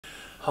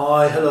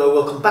Hi, hello,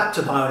 welcome back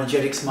to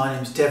Bioenergetics. My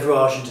name is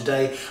Devraj and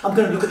today I'm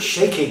going to look at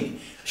shaking.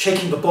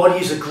 Shaking the body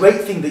is a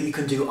great thing that you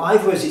can do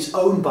either as its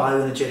own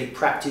bioenergetic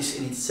practice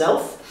in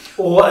itself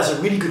or as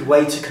a really good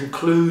way to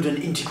conclude and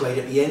integrate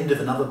at the end of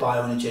another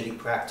bioenergetic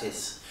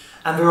practice.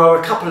 And there are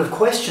a couple of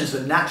questions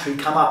that naturally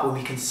come up when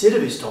we consider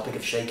this topic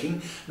of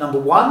shaking. Number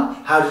one,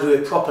 how to do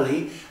it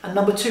properly, and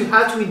number two,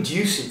 how to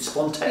induce it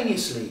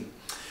spontaneously.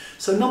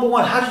 So number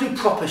one, how to do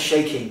proper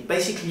shaking.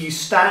 Basically you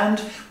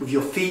stand with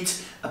your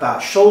feet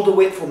about shoulder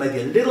width or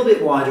maybe a little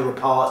bit wider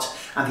apart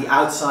and the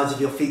outsides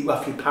of your feet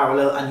roughly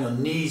parallel and your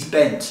knees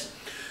bent.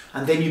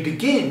 And then you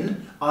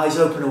begin, eyes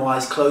open or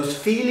eyes closed,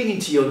 feeling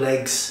into your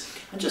legs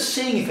and just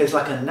seeing if there's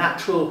like a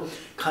natural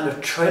kind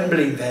of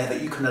trembling there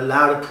that you can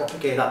allow to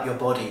propagate up your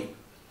body.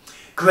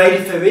 Great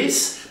if there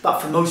is, but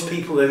for most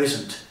people there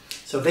isn't.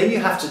 So then you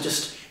have to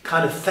just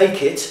kind of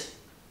fake it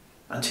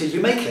until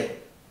you make it.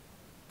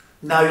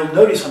 Now you'll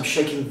notice I'm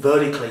shaking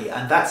vertically,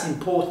 and that's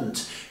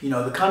important. You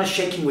know, the kind of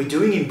shaking we're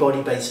doing in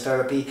body-based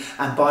therapy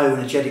and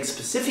bioenergetics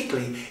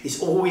specifically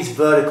is always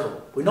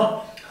vertical. We're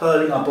not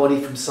hurling our body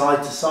from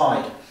side to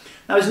side.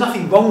 Now there's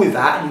nothing wrong with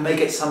that and you may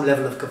get some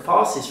level of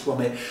catharsis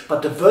from it,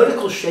 but the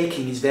vertical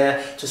shaking is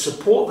there to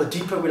support the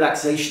deeper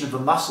relaxation of the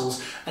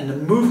muscles and the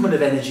movement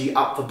of energy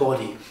up the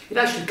body. It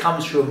actually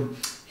comes from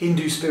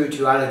Hindu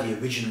spirituality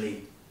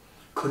originally,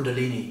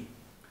 Kundalini.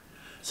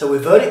 So we're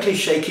vertically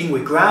shaking,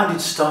 we're grounded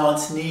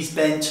stance, knees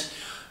bent,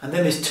 and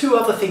then there's two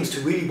other things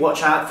to really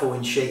watch out for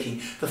in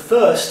shaking. The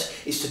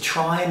first is to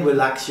try and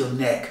relax your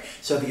neck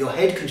so that your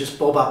head can just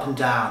bob up and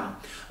down.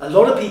 A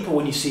lot of people,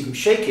 when you see them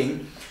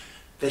shaking,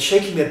 they're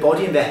shaking their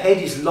body and their head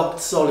is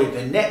locked solid,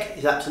 their neck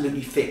is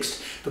absolutely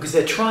fixed because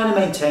they're trying to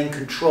maintain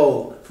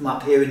control from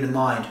up here in the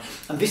mind.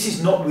 And this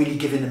is not really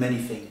giving them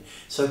anything.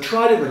 So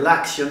try to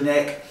relax your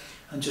neck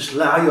and just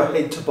allow your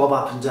head to bob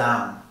up and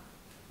down.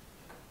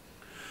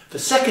 The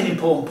second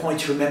important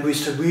point to remember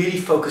is to really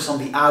focus on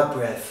the out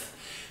breath,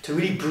 to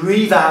really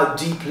breathe out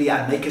deeply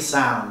and make a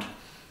sound.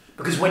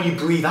 Because when you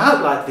breathe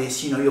out like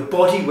this, you know, your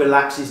body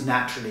relaxes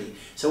naturally.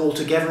 So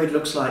altogether it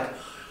looks like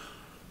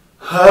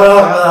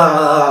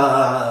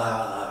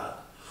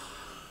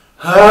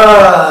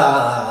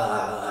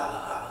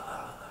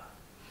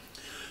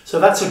So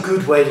that's a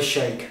good way to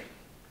shake.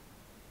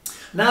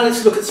 Now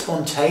let's look at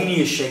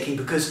spontaneous shaking,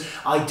 because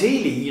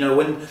ideally, you know,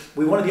 when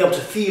we want to be able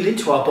to feel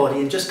into our body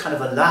and just kind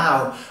of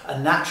allow a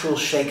natural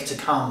shake to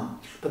come.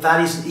 But that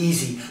isn't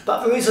easy.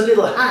 But there is a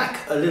little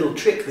hack, a little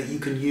trick that you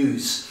can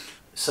use.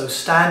 So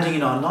standing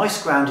in our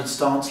nice grounded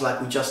stance like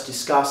we just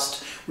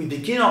discussed, we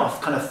begin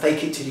off kind of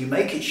fake it till you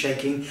make it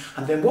shaking,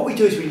 and then what we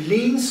do is we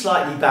lean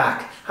slightly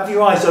back. Have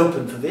your eyes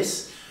open for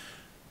this.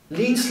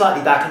 Lean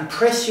slightly back and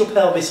press your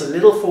pelvis a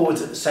little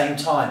forwards at the same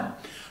time.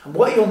 And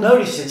what you'll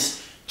notice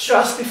is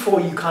just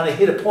before you kind of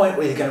hit a point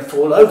where you're going to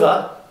fall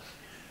over,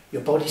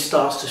 your body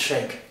starts to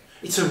shake.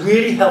 It's a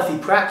really healthy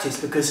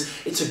practice because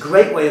it's a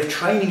great way of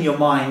training your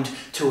mind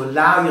to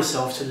allow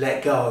yourself to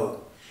let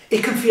go.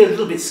 It can feel a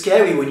little bit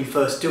scary when you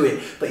first do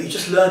it, but you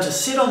just learn to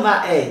sit on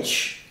that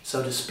edge,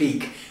 so to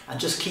speak, and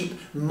just keep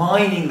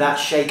mining that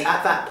shake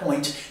at that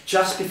point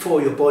just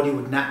before your body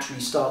would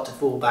naturally start to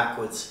fall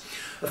backwards.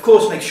 Of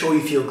course, make sure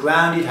you feel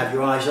grounded, have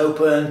your eyes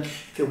open.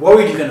 If you're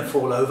worried you're going to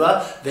fall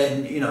over,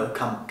 then, you know,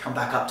 come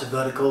back up to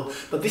vertical.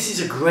 But this is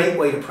a great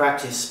way to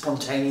practice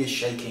spontaneous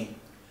shaking.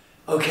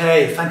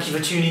 Okay, thank you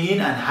for tuning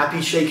in and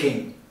happy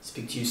shaking.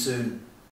 Speak to you soon.